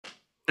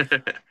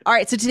All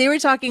right, so today we're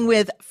talking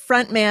with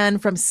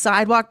frontman from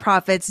Sidewalk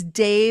Prophets,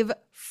 Dave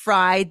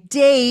Frey.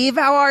 Dave,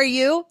 how are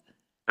you?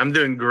 I'm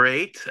doing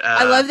great.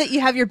 I love that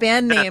you have your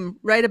band name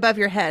right above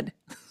your head.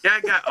 Yeah,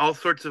 I got all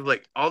sorts of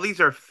all these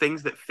are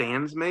things that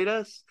fans made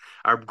us,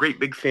 our great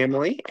big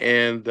family,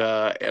 and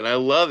I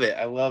love it.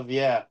 I love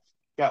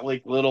got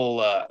like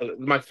little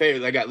my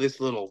favorite. I got this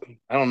little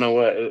I don't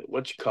know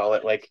what you call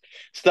it, like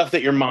stuff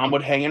that your mom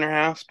would hang in her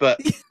house,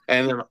 but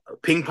and then a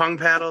ping pong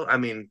paddle. I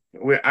mean,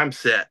 I'm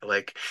set.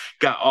 Like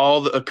got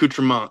all the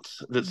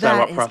accoutrements that That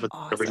Sidewalk is Prophets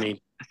ever awesome.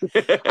 need.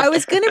 I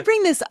was going to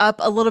bring this up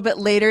a little bit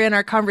later in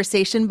our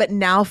conversation, but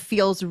now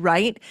feels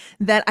right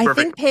that I think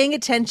Perfect. paying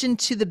attention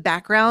to the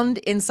background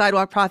in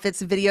Sidewalk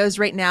Prophets videos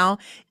right now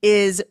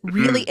is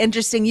really Mhm.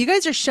 interesting. You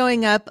guys are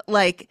showing up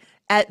like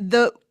at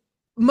the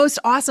most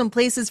awesome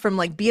places, from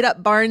like beat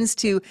up barns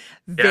to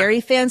Yeah, very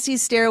fancy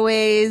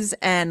stairways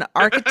and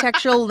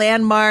architectural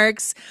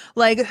landmarks.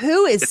 Like,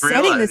 who is didn't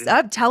setting realize. this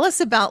up? Tell us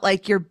about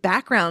like your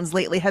backgrounds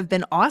lately have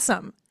been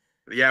awesome.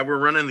 Yeah, we're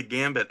running the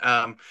gambit.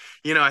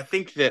 I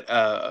think that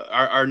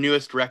our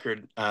newest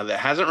record that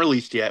hasn't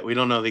released yet, we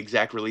don't know the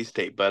exact release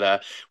date,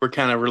 but we're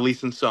kind of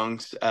releasing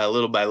songs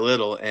little by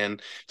little,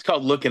 and it's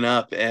called Looking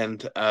Up.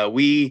 And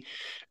we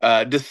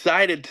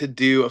decided to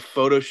do a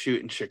photo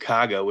shoot in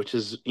Chicago, which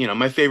is,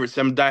 my favorite.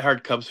 I'm a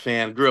diehard Cubs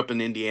fan, grew up in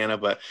Indiana,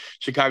 but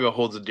Chicago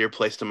holds a dear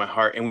place to my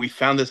heart. And we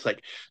found this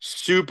like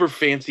super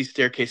fancy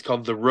staircase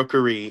called the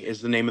Rookery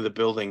is the name of the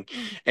building,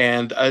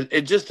 and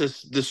it just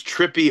this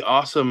trippy,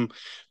 awesome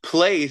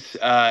place,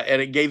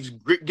 and it gives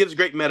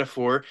great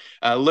metaphor,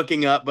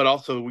 looking up, but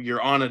also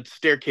you're on a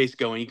staircase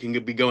going. You can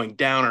be going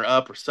down or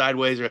up or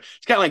sideways, or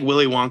it's kind of like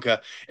Willy Wonka.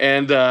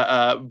 And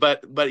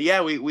but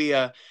yeah, we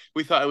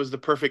thought it was the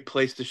perfect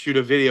place to shoot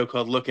a video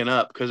called Looking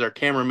Up because our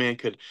cameraman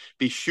could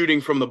be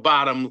shooting from the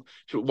bottom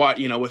to what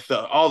with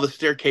all the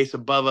staircase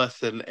above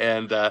us,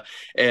 and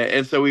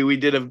so we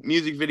did a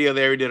music video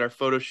there. We did our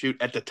photo shoot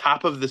at the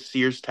top of the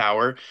Sears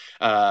Tower,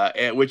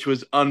 which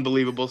was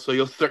unbelievable. So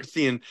you'll start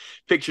seeing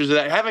pictures of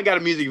that. I haven't got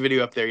a music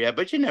video up there yet,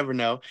 but you never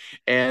know.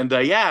 And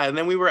yeah, and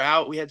then we were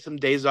out. We had some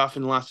days off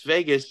in Las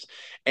Vegas,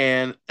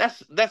 and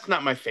that's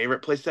not my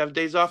favorite place to have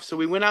days off. So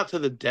we went out to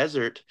the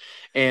desert,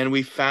 and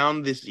we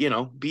found this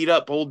beat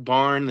up old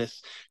barn,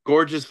 this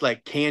gorgeous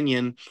like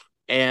canyon.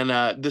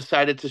 And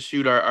decided to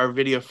shoot our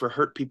video for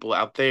Hurt People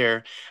out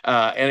there.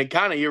 And it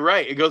kind of, you're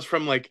right. It goes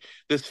from like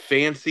this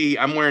fancy,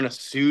 I'm wearing a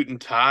suit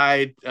and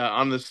tie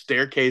on the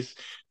staircase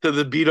to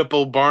the beat up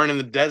old barn in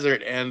the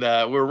desert, and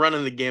we're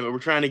running the game. But we're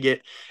trying to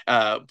get,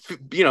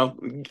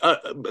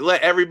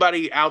 let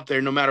everybody out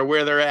there, no matter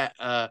where they're at,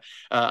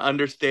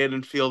 understand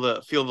and feel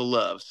the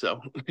love.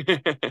 So,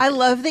 I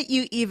love that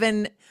you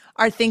even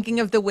are thinking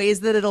of the ways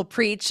that it'll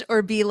preach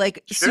or be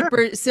like sure,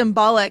 super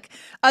symbolic,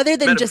 other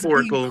than just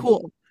being metaphorical,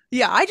 cool.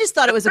 Yeah, I just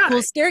thought it was a cool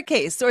right?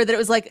 staircase, or that it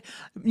was like,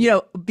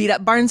 beat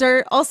up barns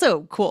are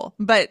also cool.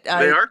 But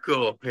They are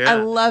cool, I yeah.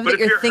 love But that if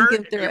you're you're hurt thinking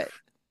and through it.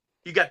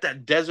 you got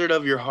that desert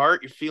of your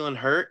heart, you're feeling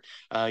hurt.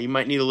 You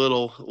might need a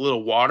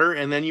little water,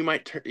 and then you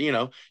might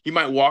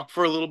walk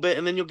for a little bit,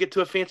 and then you'll get to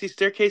a fancy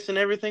staircase, and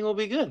everything will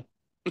be good.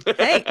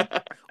 Hey,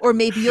 or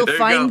maybe you'll There you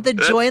find go. the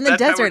joy in the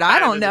That's how we're desert. I tying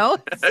don't this in.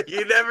 know.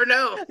 You never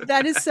know.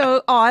 That is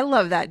so, oh, I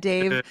love that,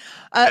 Dave.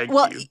 Thank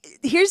Well, you.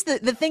 here's the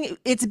thing.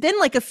 It's been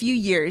like a few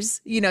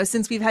years,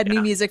 since we've had new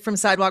Yeah. music from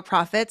Sidewalk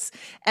Prophets.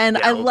 And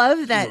I Yeah.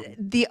 love that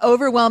Mhm. the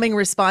overwhelming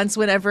response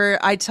whenever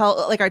I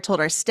told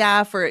our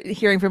staff or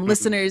hearing from Mhm.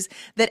 listeners,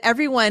 that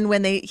everyone,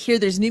 when they hear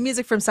there's new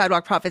music from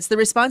Sidewalk Prophets, the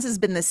response has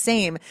been the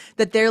same,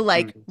 that they're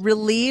like Mhm.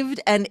 relieved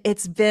and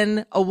it's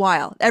been a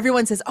while.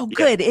 Everyone says, oh, Yeah.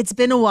 good, it's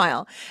been a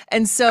while.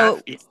 And I've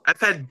so I've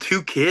had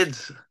two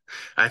kids,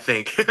 I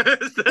think.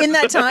 in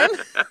that time,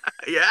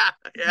 Yeah,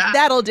 yeah.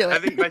 that'll do I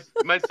it. think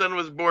my son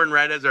was born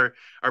right as our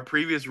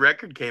previous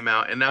record came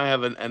out, and now I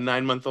have a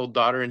 9 month old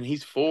daughter, and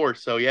he's 4.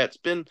 So yeah, it's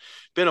been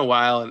a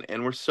while,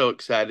 and we're so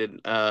excited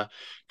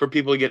for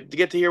people to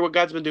get to hear what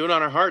God's been doing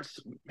on our hearts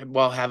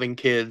while having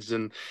kids.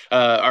 And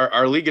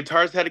our lead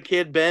guitarist had a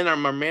kid, Ben,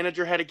 our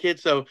manager had a kid.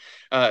 So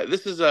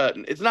this is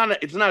it's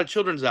not a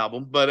children's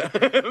album, but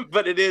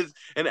but it is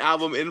an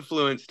album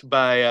influenced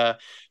by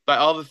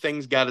all the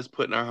things God has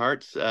put in our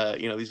hearts,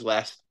 these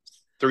last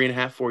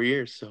 3.5, 4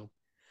 years. So,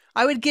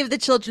 I would give the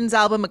children's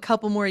album a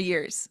couple more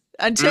years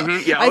until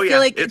yeah, I oh feel yeah,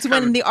 like it's it's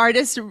when coming. the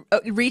artist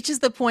reaches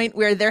the point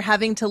where they're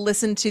having to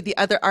listen to the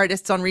other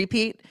artists on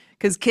repeat,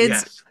 because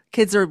Yes,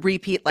 kids are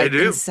repeat they like do.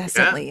 Yeah,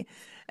 incessantly.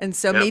 And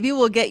so yep, maybe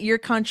we'll get your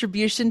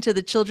contribution to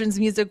the children's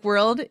music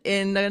world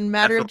in a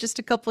matter of definitely. just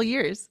a couple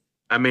years.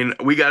 I mean,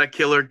 we got a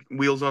killer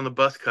Wheels on the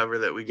Bus cover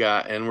that we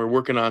got, and we're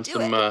working on Do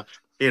some, it.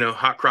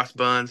 hot cross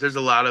buns. There's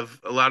a lot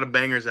of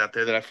bangers out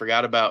there that I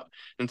forgot about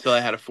until I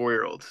had a 4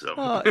 year old. So,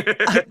 Oh,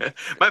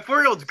 my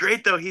 4 year old's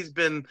great though. He's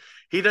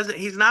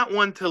not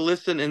one to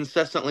listen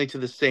incessantly to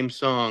the same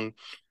song,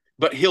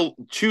 but he'll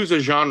choose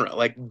a genre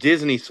like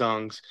Disney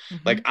songs.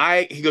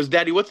 mhm. He goes,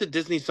 Daddy, what's a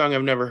Disney song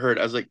I've never heard?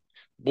 I was like,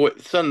 boy,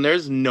 son,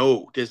 there's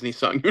no Disney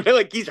song.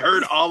 Like he's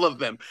heard all of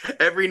them.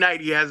 Every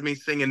night he has me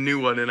sing a new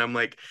one, and I'm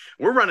like,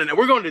 we're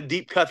going to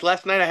deep cuts.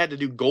 Last night I had to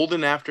do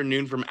Golden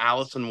Afternoon from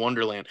Alice in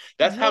Wonderland.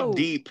 That's how Whoa.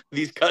 deep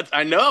these cuts.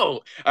 I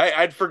know.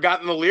 I'd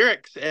forgotten the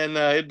lyrics, and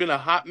it'd been a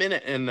hot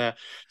minute, and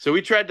so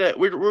we tried to.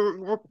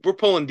 We're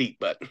pulling deep,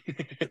 but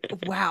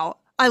Wow.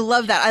 I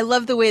love that. I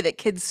love the way that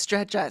kids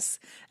stretch us.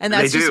 And they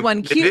that's just do.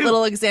 one They cute do.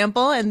 little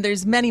example. And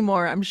there's many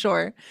more, I'm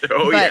sure.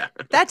 Oh But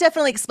yeah. that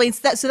definitely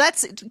explains that. So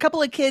that's a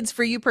couple of kids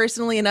for you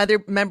personally and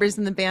other members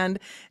in the band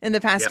in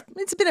the past. Yep.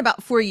 It's been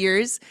about 4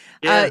 years.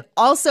 Yeah.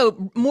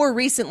 Also, more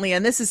recently,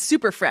 and this is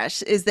super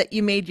fresh, is that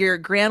you made your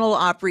Grand Ole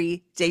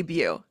Opry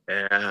debut.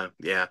 Yeah,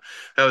 yeah,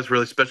 that was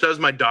really special. That was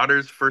my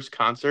daughter's first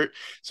concert,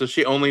 so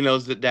she only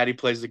knows that Daddy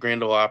plays the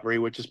Grand Ole Opry,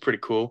 which is pretty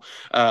cool.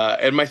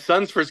 And my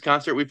son's first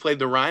concert, we played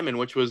the Ryman,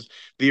 which was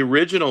the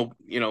original,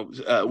 where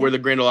Yeah. the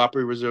Grand Ole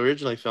Opry was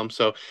originally filmed.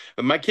 So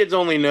my kids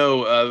only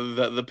know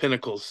the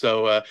Pinnacles,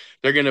 so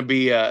they're gonna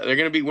be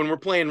when we're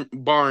playing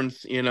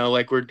Barnes,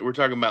 like we're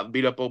talking about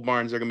beat up old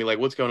Barnes. They're gonna be like,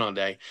 "What's going on,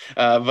 Daddy?"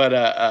 But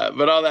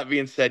all that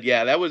being said,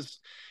 yeah, that was.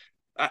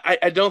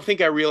 I don't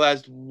think I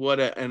realized what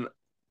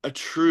a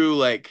true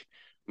like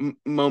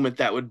moment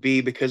that would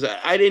be because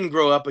I didn't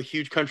grow up a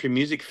huge country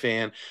music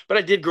fan, but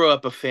I did grow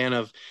up a fan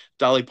of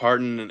Dolly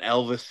Parton and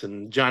Elvis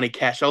and Johnny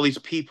Cash, all these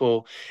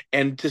people,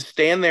 and to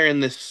stand there in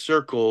this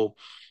circle.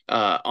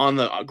 On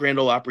the Grand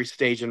Ole Opry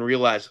stage and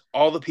realize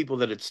all the people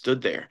that had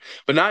stood there,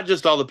 but not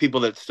just all the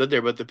people that stood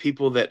there, but the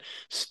people that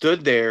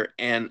stood there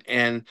and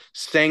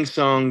sang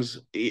songs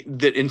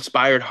that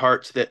inspired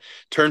hearts, that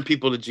turned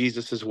people to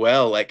Jesus as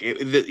well. Like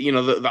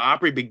the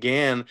Opry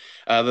began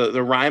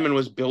the Ryman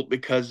was built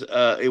because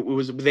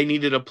they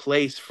needed a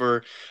place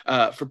for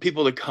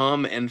people to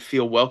come and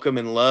feel welcome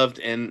and loved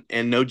and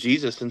know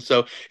Jesus. And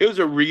so it was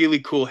a really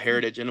cool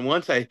heritage. And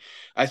once I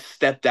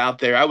stepped out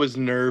there, I was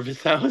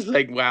nervous. I was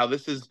like, wow,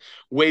 this is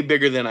way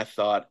bigger than I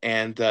thought.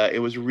 And it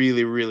was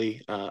really,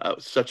 really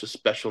such a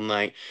special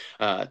night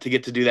to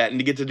get to do that and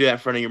to get to do that in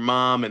front of your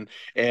mom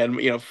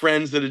and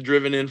friends that had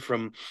driven in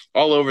from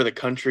all over the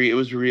country. It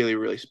was really,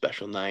 really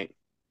special night.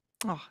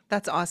 Oh,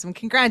 that's awesome.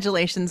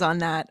 Congratulations on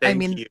that. I Thank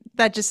mean, you.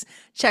 that just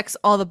checks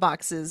all the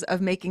boxes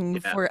of making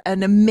Yeah, for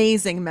an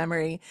amazing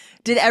memory.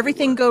 Did it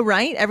everything was. go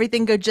right?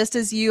 Everything go just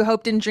as you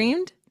hoped and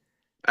dreamed?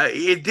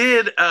 It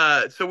did.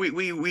 So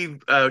we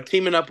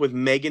teaming up with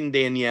Megan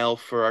Danielle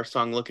for our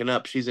song "Looking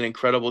Up." She's an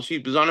incredible. She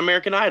was on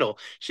American Idol.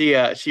 She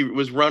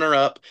was runner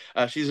up.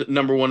 She's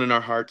number one in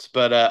our hearts.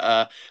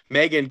 But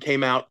Megan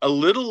came out a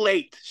little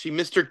late. She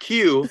missed her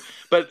cue.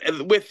 But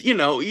with you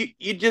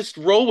just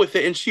roll with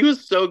it. And she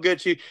was so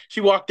good.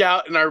 She walked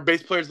out, and our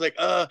bass player's like,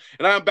 and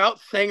I about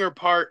sang her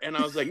part, and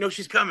I was like, no,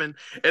 she's coming.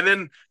 And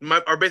then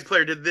our bass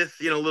player did this,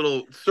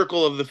 little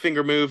circle of the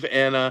finger move,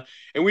 and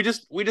we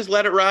just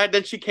let it ride.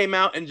 Then she came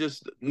out and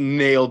just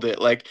nailed it.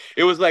 Like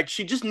it was like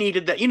she just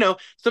needed that.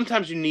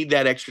 Sometimes you need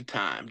that extra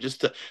time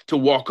just to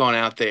walk on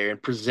out there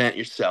and present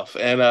yourself.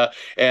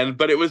 And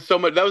but it was so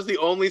much. That was the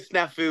only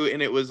snafu,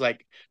 and it was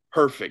like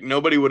perfect.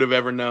 Nobody would have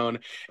ever known,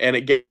 and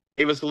it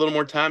gave us a little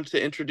more time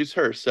to introduce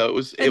her. So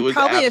it And was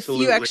probably a few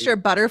absolutely. extra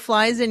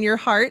butterflies in your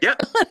heart. Yep.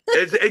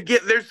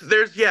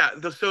 There's yeah.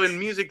 So in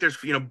music, there's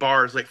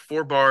bars, like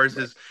 4 bars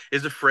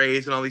is a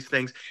phrase and all these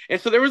things.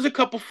 And so there was a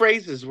couple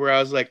phrases where I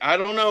was like, I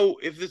don't know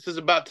if this is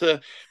about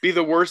to be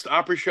the worst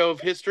opera show of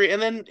history.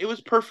 And then it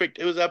was perfect.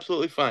 It was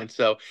absolutely fine.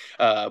 So,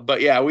 but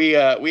yeah, we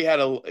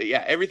had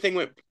everything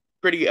went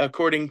pretty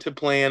according to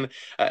plan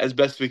as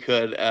best we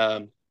could.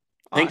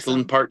 Thanks in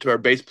Awesome. part to our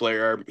bass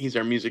player. He's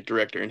our music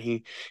director, and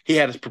he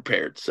had us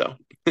prepared. So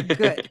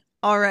Good.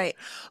 All right.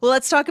 Well,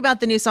 let's talk about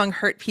the new song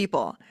Hurt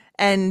People.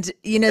 And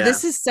yeah,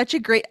 this is such a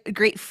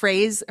great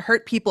phrase,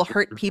 hurt people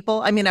hurt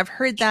people. I mean, I've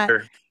heard that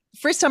sure,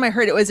 first time I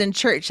heard it was in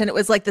church and it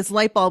was like this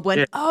light bulb went,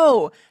 yeah,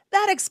 "Oh,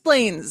 that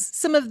explains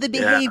some of the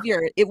yeah,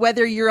 behavior,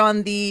 whether you're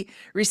on the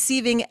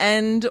receiving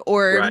end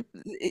or right,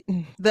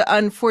 the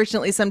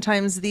unfortunately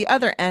sometimes the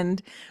other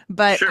end."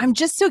 But sure. I'm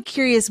just so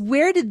curious,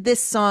 where did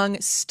this song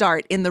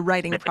start in the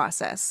writing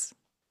process?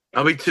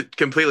 I'll be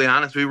completely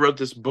honest. We wrote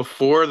this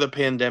before the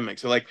pandemic,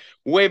 so like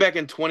way back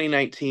in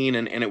 2019,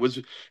 and it was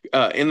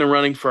in the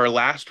running for our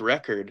last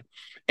record.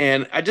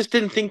 And I just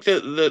didn't think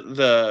that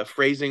the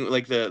phrasing,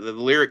 like the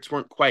lyrics,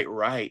 weren't quite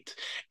right.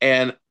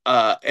 And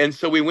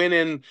so we went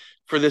in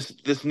for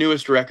this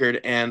newest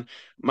record, and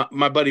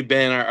my buddy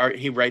Ben,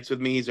 he writes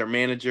with me. He's our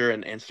manager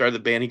and started the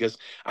band. He goes,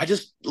 I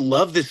just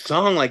love this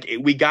song. Like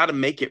we got to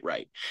make it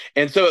right.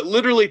 And so it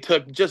literally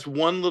took just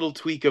one little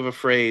tweak of a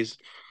phrase,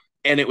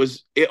 and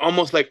it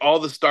almost like all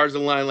the stars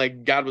aligned.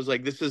 Like God was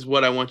like, this is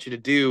what I want you to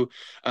do,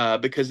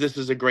 because this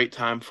is a great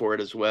time for it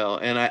as well.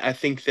 And I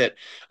think that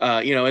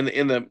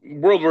in the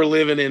world we're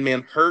living in,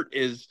 man, hurt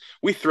is,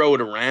 we throw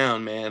it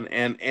around, man.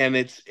 And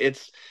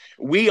it's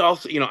we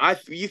also,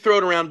 you throw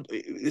it around,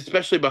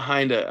 especially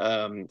behind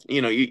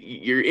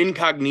you're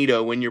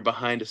incognito when you're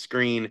behind a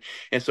screen.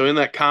 And so in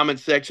that comment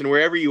section,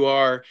 wherever you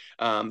are,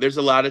 there's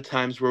a lot of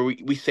times where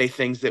we say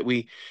things that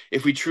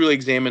if we truly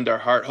examined our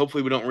heart,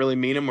 hopefully we don't really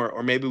mean them,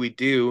 or maybe we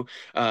do,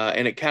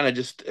 and it kind of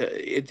just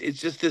it's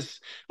just this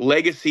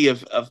legacy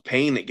of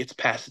pain that gets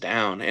passed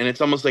down, and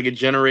it's almost like a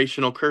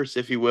generational curse,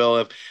 if you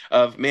will,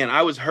 of man,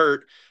 I was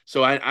hurt.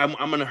 So I'm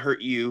going to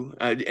hurt you,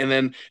 and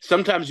then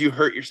sometimes you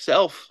hurt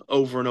yourself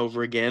over and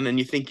over again, and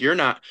you think you're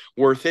not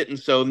worth it, and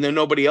so then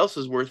nobody else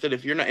is worth it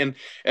if you're not. And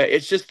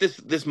it's just this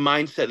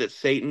mindset that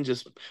Satan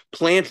just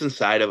plants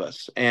inside of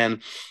us,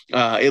 and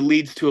it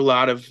leads to a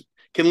lot of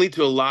can lead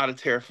to a lot of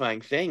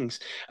terrifying things.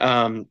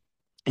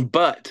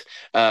 But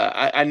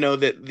I know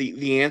that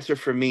the answer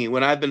for me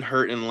when I've been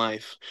hurt in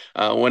life,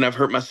 when I've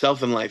hurt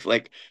myself in life,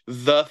 like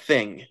the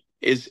thing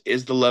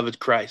is the love of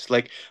Christ,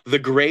 like the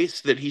grace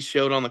that He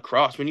showed on the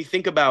cross. When you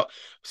think about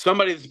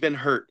somebody that's been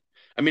hurt,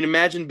 I mean,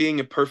 imagine being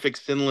a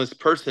perfect, sinless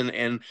person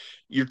and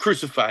you're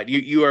crucified.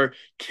 You are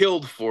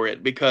killed for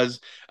it because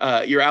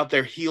you're out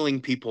there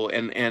healing people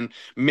and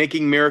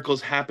making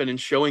miracles happen and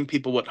showing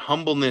people what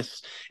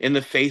humbleness in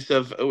the face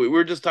of. We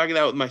were just talking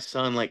about with my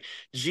son. Like,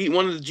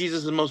 one of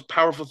Jesus' most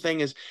powerful thing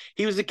is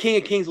He was the King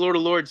of Kings, Lord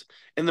of Lords,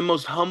 and the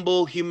most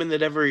humble human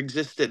that ever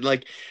existed.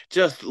 Like,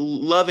 just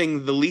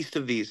loving the least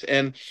of these,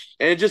 and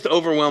it just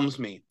overwhelms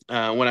me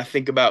when I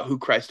think about who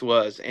Christ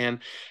was and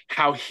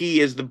how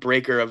He is the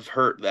breaker of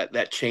hurt,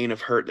 that chain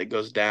of hurt that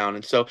goes down.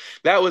 And so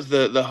that was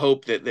the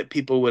hope that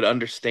people would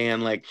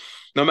understand, like,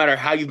 no matter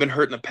how you've been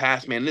hurt in the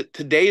past, man,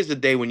 today is the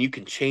day when you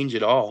can change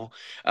it all,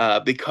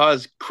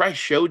 because Christ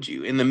showed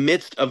you in the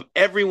midst of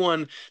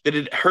everyone that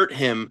had hurt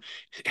Him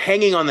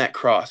hanging on that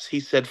cross. He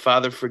said,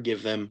 Father,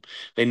 forgive them.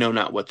 They know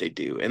not what they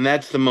do. And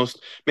that's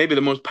maybe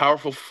the most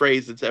powerful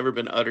phrase that's ever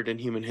been uttered in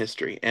human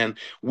history. And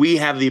we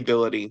have the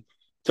ability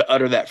to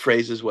utter that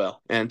phrase as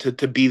well, and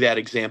to be that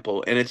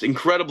example. And it's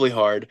incredibly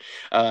hard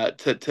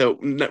to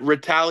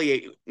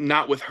retaliate,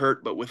 not with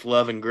hurt but with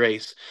love and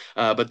grace.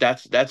 But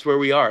that's where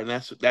we are, and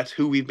that's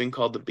who we've been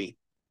called to be.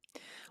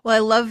 Well, I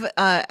love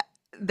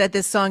that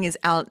this song is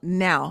out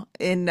now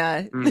in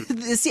a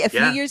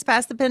few years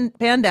past the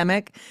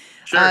pandemic,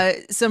 Sure.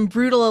 some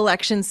brutal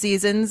election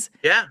seasons,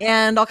 Yeah.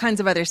 and all kinds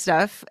of other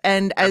stuff.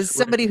 And as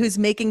Absolutely. somebody who's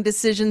making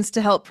decisions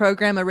to help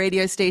program a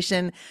radio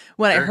station,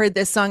 when I Sure. heard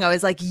this song, I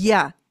was like,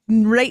 yeah,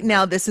 right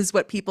now, this is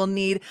what people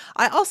need.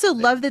 I also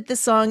love that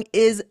this song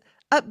is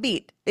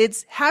upbeat.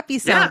 It's happy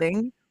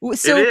sounding.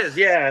 So it is.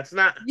 Yeah, it's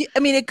not. I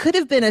mean, this could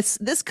have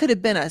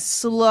been a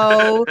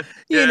slow,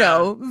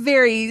 Yeah.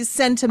 very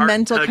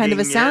sentimental kind of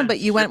a Heart-tugging, sound, yeah, but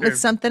you went with sure.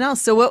 something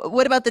else. So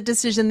what about the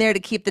decision there to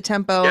keep the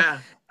tempo,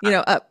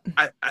 Yeah. up?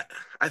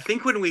 I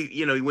think when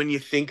when you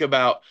think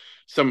about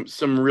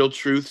some real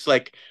truths,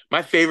 like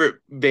my favorite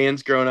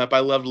bands growing up, I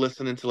loved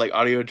listening to like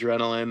Audio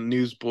Adrenaline,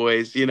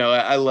 Newsboys.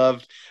 I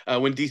loved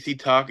when DC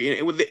Talk.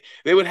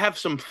 They would have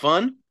some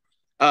fun,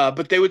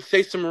 but they would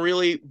say some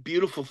really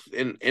beautiful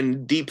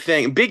and deep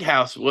thing. Big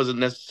House wasn't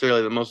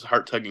necessarily the most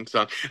heart tugging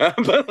song,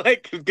 but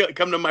like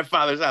Come to My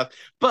Father's House.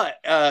 But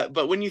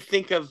when you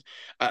think of,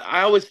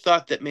 I always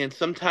thought that, man,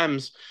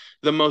 sometimes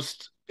the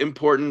most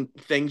important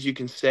things you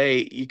can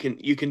say, you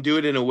can do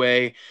it in a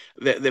way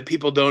that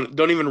people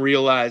don't even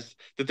realize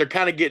that they're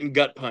kind of getting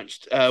gut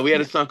punched. We had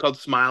a song called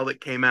Smile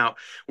that came out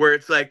where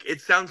it's like it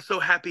sounds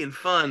so happy and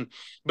fun,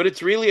 but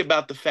it's really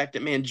about the fact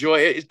that, man, joy,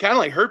 it's kind of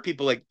like hurt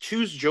people, like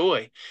choose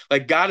joy.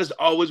 Like God is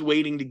always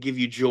waiting to give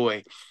you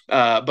joy,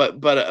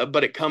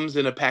 but it comes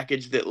in a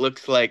package that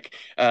looks like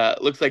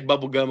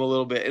bubble gum a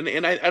little bit,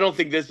 and I don't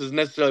think this is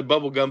necessarily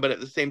bubble gum, but at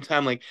the same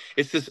time, like,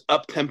 it's this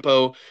up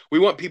tempo. We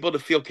want people to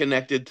feel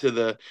connected to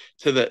the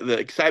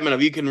excitement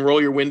of, you can roll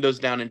your windows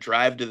down and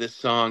drive to this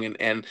song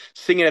and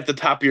sing it at the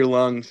top of your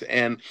lungs,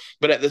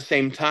 but at the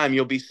same time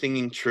you'll be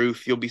singing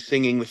truth. You'll be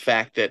singing the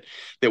fact that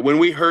when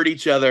we hurt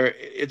each other,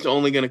 it's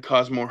only going to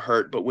cause more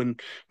hurt, but when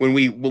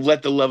we will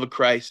let the love of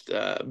Christ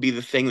be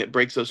the thing that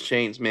breaks those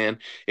chains, man,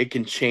 it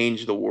can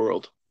change the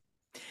world.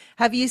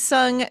 Have you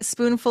sung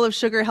 "Spoonful of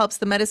Sugar Helps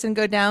the Medicine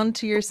Go Down"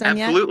 to your son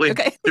yet? Absolutely.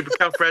 Okay.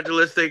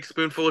 Supercalifragilistic,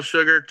 Spoonful of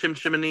Sugar, Tim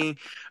Chimney.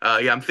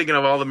 Yeah, I'm thinking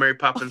of all the Mary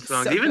Poppins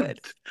songs. So Even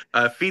good.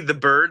 Feed the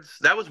Birds.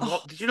 That was Oh,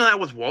 Walt. Did you know that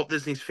was Walt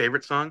Disney's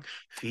favorite song?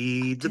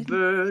 Feed the didn't.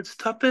 birds,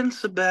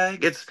 tuppence a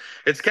bag. It's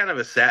kind of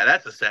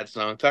that's a sad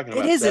song. Talking It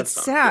about is. sad It's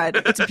songs.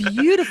 sad. It's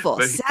beautiful,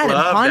 But he sad, and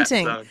loved that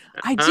haunting. song.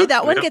 I do. Huh?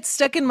 That one Yep. gets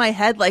stuck in my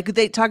head. Like,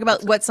 they talk about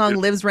That's a what song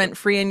beautiful lives song. rent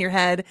free in your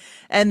head,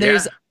 and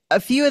there's Yeah. a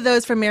few of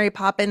those from Mary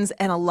Poppins,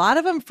 and a lot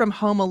of them from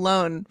Home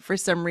Alone for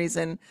some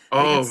reason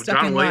that get Oh, stuck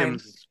John in mine.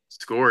 Williams'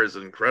 score is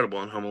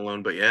incredible in Home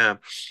Alone, but yeah,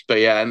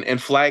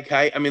 and Fly a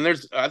Kite. I mean,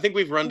 I think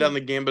we've run down Ooh.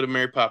 the gambit of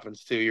Mary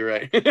Poppins too. You're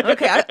right.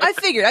 Okay, I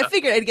figured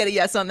I'd get a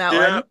yes on that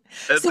Yeah, one.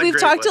 that's So a we've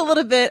great talked a one.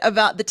 little bit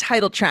about the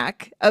title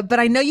track, but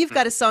I know you've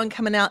got a song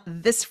coming out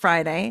this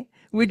Friday.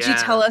 Would you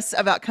tell Yeah. us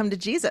about "Come to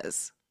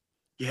Jesus"?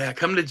 Yeah,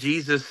 Come to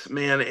Jesus,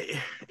 man.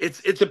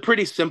 it's a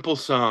pretty simple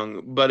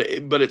song, but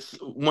it's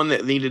one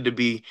that needed to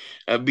be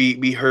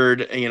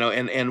heard,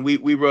 and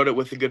we wrote it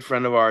with a good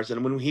friend of ours,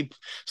 and when he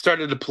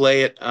started to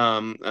play it,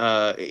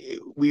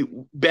 we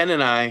Ben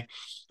and I.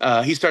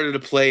 He started to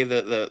play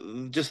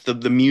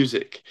the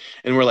music,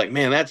 and we're like,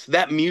 man,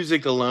 that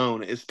music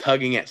alone is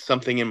tugging at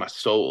something in my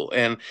soul,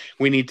 and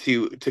we need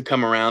to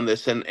come around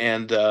this.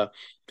 And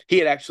he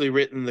had actually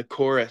written the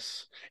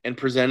chorus and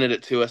presented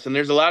it to us. And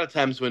there's a lot of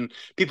times when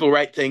people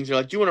write things, you're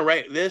like, do you want to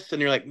write this? And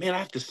you're like, man, I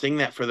have to sing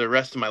that for the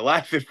rest of my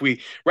life if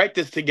we write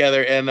this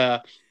together.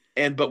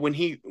 But when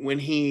he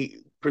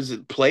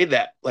played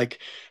that, like,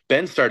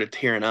 Ben started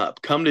tearing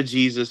up. Come to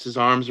Jesus, his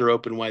arms are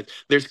open wide.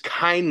 There's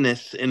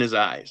kindness in his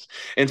eyes.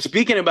 And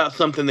speaking about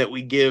something that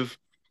we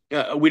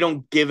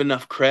don't give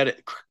enough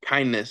credit,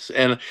 kindness.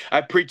 And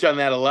I preach on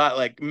that a lot.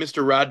 Like,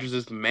 Mr. Rogers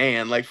is the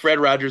man. Like Fred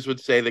Rogers would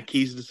say, the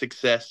keys to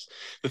success,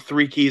 the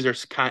three keys are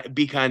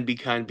be kind, be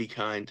kind, be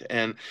kind.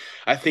 And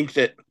I think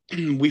that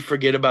we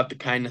forget about the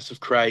kindness of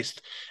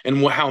Christ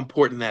and how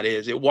important that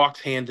is. It walks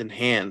hand in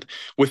hand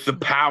with the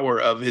power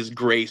of his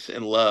grace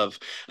and love.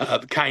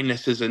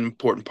 Kindness is an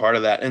important part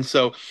of that. And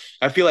so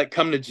I feel like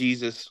Come to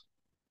Jesus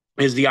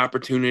is the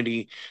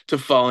opportunity to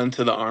fall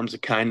into the arms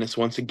of kindness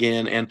once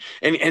again, and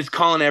it's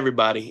calling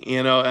everybody,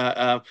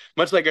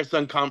 much like our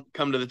song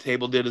come to the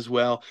Table did as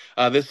well.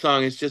 This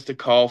song is just a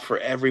call for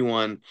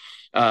everyone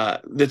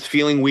that's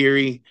feeling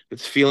weary,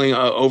 that's feeling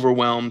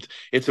overwhelmed.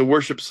 It's a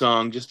worship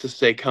song just to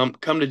say, come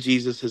to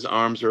Jesus, his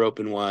arms are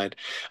open wide,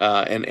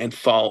 and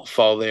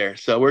fall there.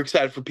 So we're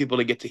excited for people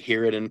to get to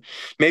hear it, and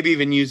maybe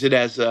even use it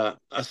as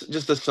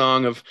just a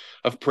song of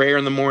prayer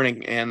in the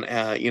morning. And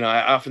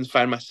I often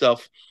find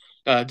myself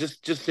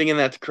just singing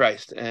that to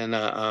Christ,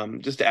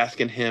 and just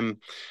asking him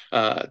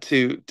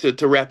to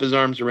wrap his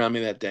arms around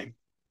me that day.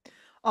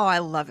 Oh, I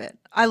love it.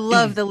 I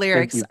love the Thank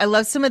lyrics. you. I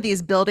love some of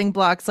these building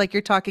blocks, like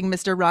you're talking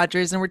Mr.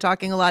 Rogers, and we're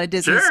talking a lot of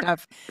Disney Sure.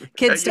 stuff,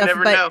 kid You stuff.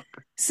 never But know.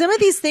 some of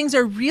these things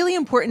are really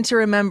important to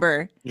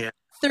remember Yeah.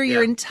 through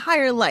your Yeah.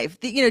 entire life.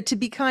 To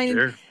be kind,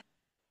 Sure.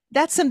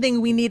 that's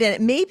something we need.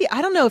 And maybe,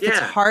 I don't know if it's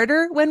Yeah.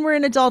 harder when we're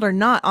an adult or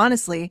not,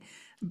 honestly, I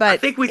but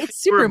think we think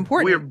it's super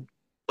important. we're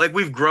like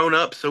we've grown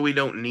up, so we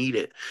don't need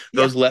it.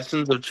 Yeah. Those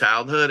lessons of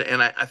childhood,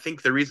 and I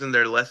think the reason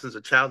they're lessons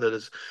of childhood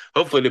is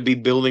hopefully to be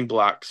building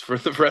blocks for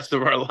the rest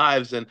of our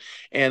lives.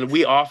 And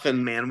we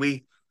often, man,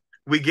 we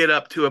get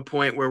up to a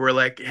point where we're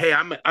like, hey,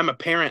 I'm a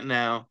parent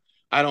now.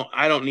 I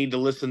don't need to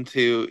listen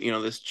to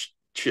this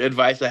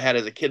advice I had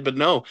as a kid. But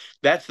no,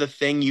 that's the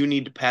thing you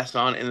need to pass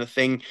on, and the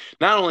thing,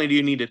 not only do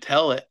you need to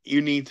tell it,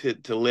 you need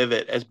to live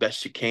it as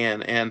best you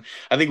can. And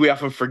I think we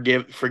often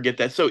forget that.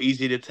 It's so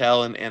easy to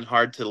tell and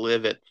hard to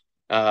live it.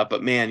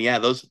 But man, yeah,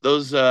 those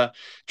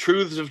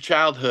truths of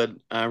childhood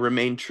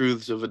remain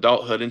truths of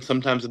adulthood, and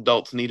sometimes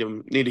adults need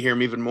to hear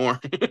them even more.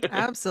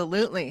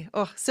 Absolutely.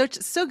 Oh,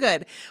 so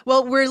good.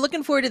 Well, we're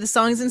looking forward to the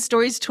Songs and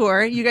Stories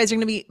tour. You guys are going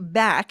to be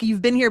back.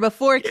 You've been here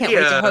before. Can't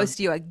wait to Yeah. host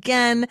you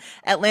again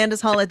at Landis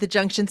Hall at the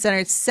Junction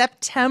Center,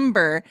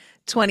 September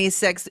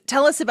 26th.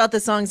 Tell us about the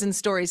Songs and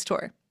Stories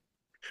tour.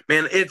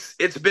 Man,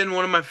 it's been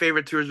one of my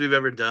favorite tours we've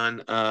ever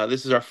done.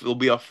 This is our will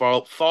be our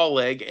fall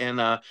leg,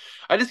 and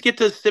I just get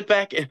to sit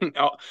back and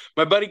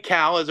my buddy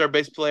Cal is our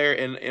bass player,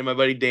 and my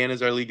buddy Dan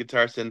is our lead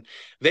guitarist, and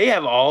they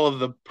have all of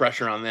the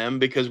pressure on them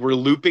because we're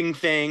looping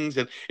things,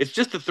 and it's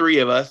just the three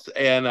of us,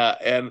 and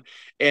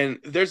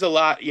there's a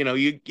lot.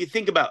 You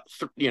think about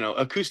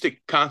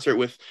acoustic concert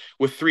with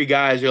three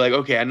guys. You're like,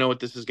 okay, I know what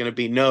this is going to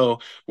be. No,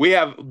 we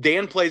have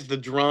Dan plays the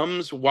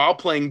drums while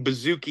playing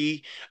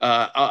bouzouki,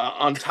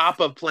 on top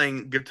of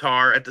playing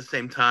guitar at the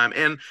same time,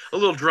 and a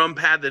little drum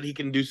pad that he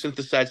can do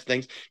synthesized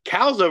things.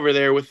 Cal's over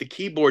there with the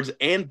keyboards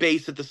and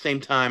bass at the same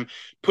time,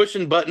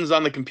 pushing buttons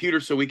on the computer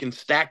so we can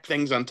stack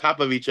things on top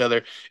of each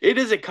other. It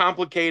is a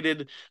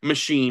complicated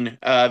machine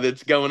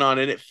that's going on,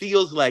 and it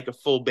feels like a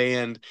full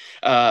band.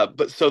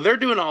 But so they're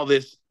doing all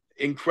this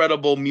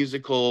incredible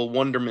musical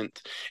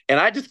wonderment, and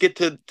I just get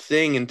to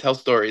sing and tell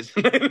stories.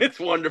 It's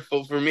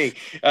wonderful for me.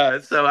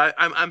 So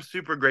I'm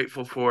super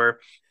grateful for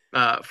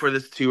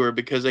this tour,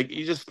 because like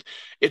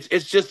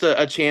it's just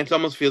a chance.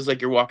 Almost feels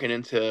like you're walking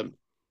into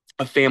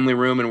a family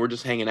room, and we're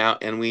just hanging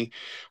out, and we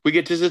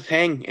get to just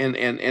hang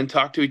and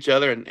talk to each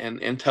other,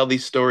 and tell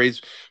these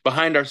stories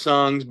behind our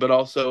songs, but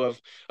also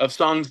of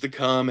songs to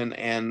come,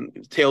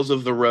 and tales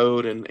of the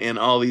road, and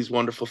all these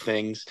wonderful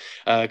things.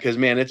 Because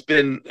man, it's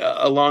been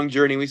a long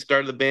journey. We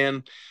started the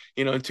band,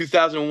 in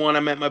 2001. I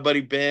met my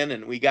buddy Ben,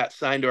 and we got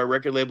signed to our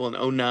record label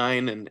in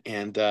 '09,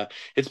 and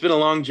it's been a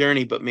long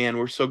journey. But man,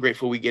 we're so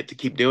grateful we get to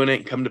keep doing it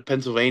and come to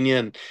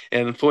Pennsylvania,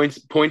 and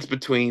points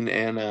between,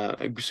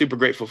 and super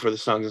grateful for the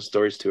Songs and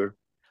Stories tour.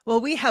 Well,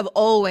 we have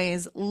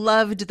always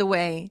loved the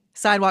way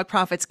Sidewalk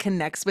Prophets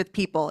connects with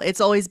people.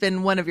 It's always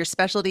been one of your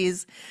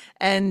specialties,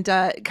 and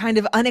kind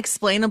of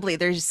unexplainably,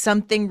 there's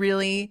something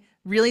really,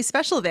 really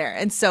special there.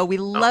 And so we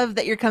Oh, love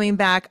that you're coming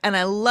back, and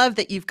I love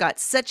that you've got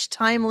such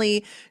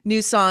timely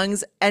new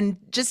songs. And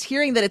just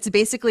hearing that it's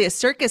basically a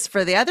circus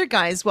for the other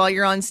guys while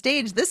you're on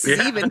stage, this is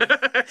yeah, even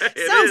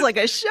it sounds is. like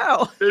a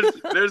show.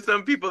 There's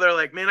some people that are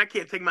like, man, I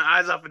can't take my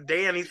eyes off of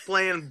Dan. He's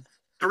playing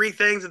three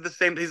things at the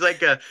same. He's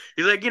like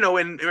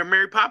when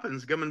Mary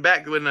Poppins coming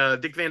back when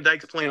Dick Van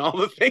Dyke's playing all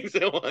the things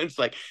at once.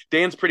 Like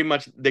Dan's pretty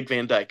much Dick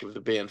Van Dyke of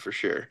the band for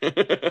sure.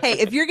 Hey,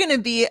 if you're going to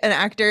be an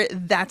actor,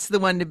 that's the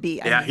one to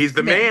be. I Yeah, mean, he's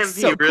the man, man. He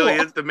so really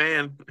cool. is the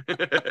man.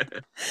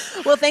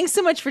 Well, thanks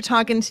so much for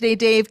talking today,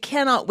 Dave.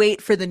 Cannot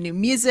wait for the new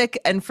music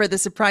and for the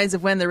surprise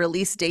of when the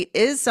release date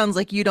is. Sounds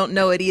like you don't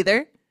know it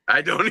either.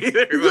 I don't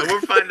either, but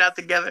we'll find out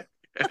together.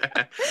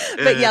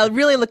 But yeah,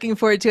 really looking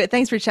forward to it.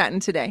 Thanks for chatting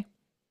today.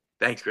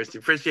 Thanks, Kristi.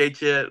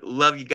 Appreciate you. Love you.